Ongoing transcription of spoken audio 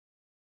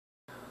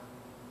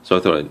So I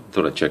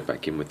thought I'd check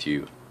back in with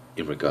you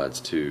in regards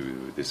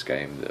to this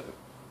game, the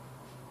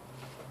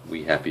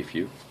We Happy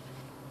Few,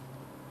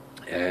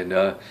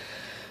 and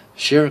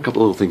share a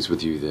couple of little things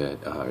with you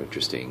that are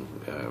interesting.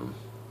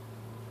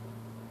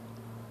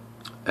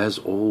 As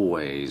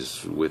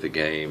always with a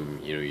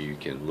game, you know, you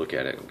can look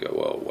at it and go,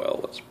 "Oh,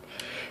 well, that's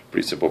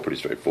pretty simple, pretty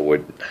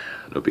straightforward,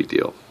 no big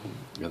deal."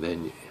 And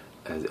then,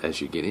 as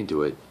you get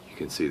into it, you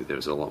can see that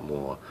there's a lot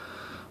more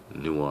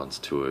nuance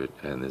to it,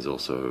 and there's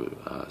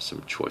also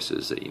some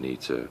choices that you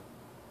need to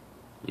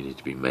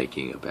be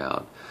making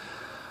about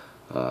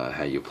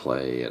how you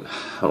play and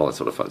all that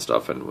sort of fun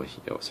stuff. And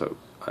so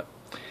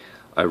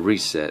I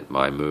reset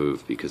my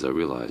move because I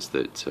realized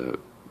that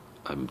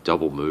I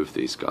double moved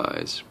these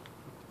guys,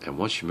 and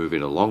once you move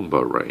in a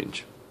longbow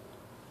range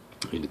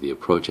into the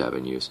approach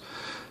avenues,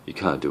 you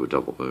can't do a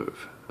double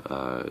move.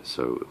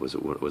 So it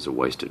was a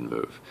wasted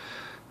move,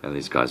 and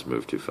these guys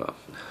moved too far.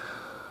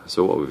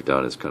 So what we've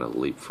done is kind of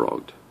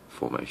leapfrogged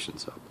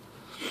formations up.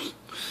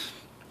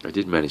 I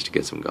did manage to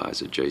get some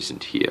guys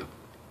adjacent here,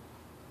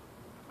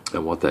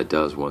 and what that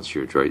does once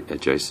you're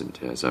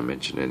adjacent, as I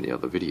mentioned in the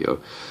other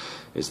video,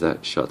 is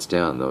that shuts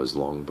down those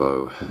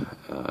longbow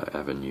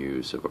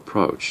avenues of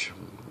approach,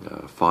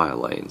 fire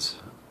lanes,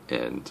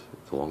 and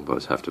the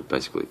longbows have to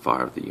basically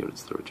fire at the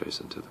units that are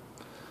adjacent to them.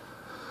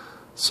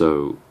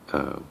 So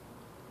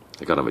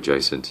I got them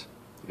adjacent.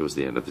 It was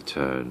the end of the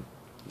turn.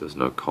 There was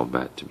no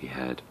combat to be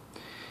had,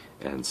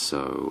 and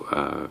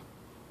so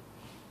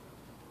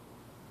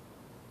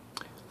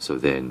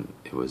then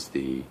it was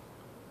the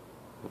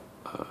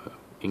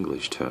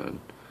English turn,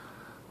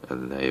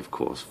 and they of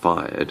course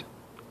fired,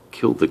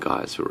 killed the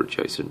guys who were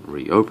adjacent,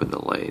 reopened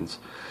the lanes,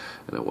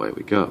 and away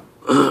we go.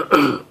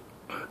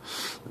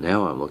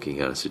 Now I'm looking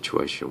at a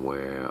situation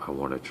where I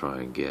want to try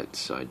and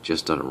get, I'd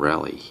just done a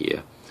rally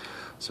here,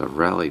 so I've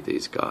rallied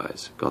these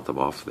guys, got them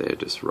off their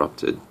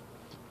disrupted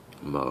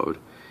mode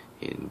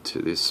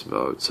into this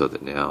mode, so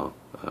that now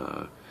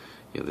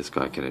this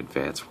guy can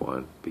advance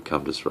one,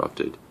 become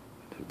disrupted,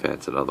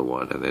 advance another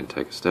one, and then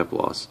take a step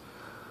loss.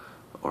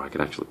 Or I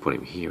can actually put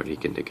him here and he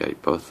can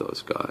negate both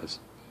those guys.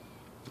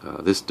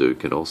 This dude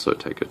can also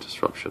take a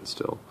disruption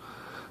still,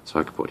 so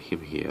I could put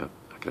him here.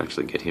 I could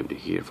actually get him to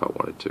here if I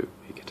wanted to.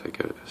 He could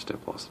take a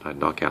step loss, and I'd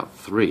knock out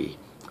 3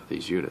 of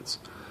these units,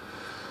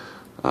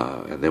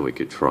 and then we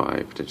could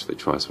potentially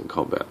try some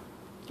combat.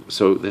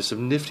 So there's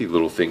some nifty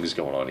little things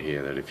going on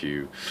here that if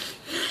you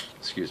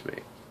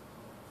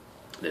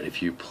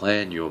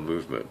plan your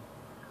movement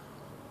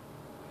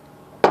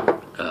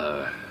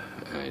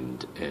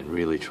and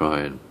really try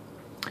and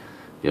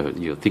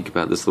think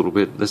about this a little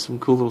bit, there's some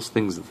cool little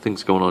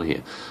things going on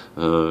here.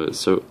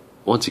 So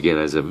once again,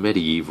 as a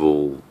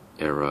medieval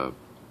era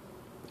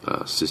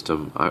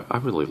system, I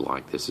really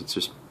like this. It's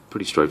just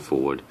pretty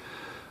straightforward,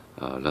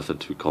 nothing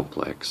too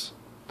complex,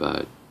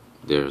 but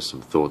there's some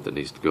thought that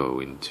needs to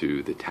go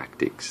into the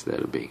tactics that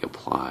are being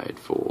applied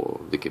for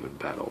the given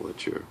battle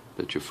that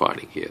you're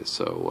fighting here.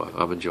 So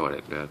I'm enjoying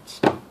it. It's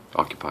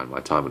occupying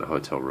my time in a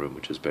hotel room,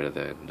 which is better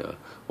than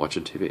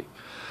watching TV.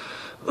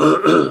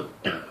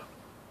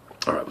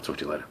 All right, we'll talk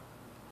to you later.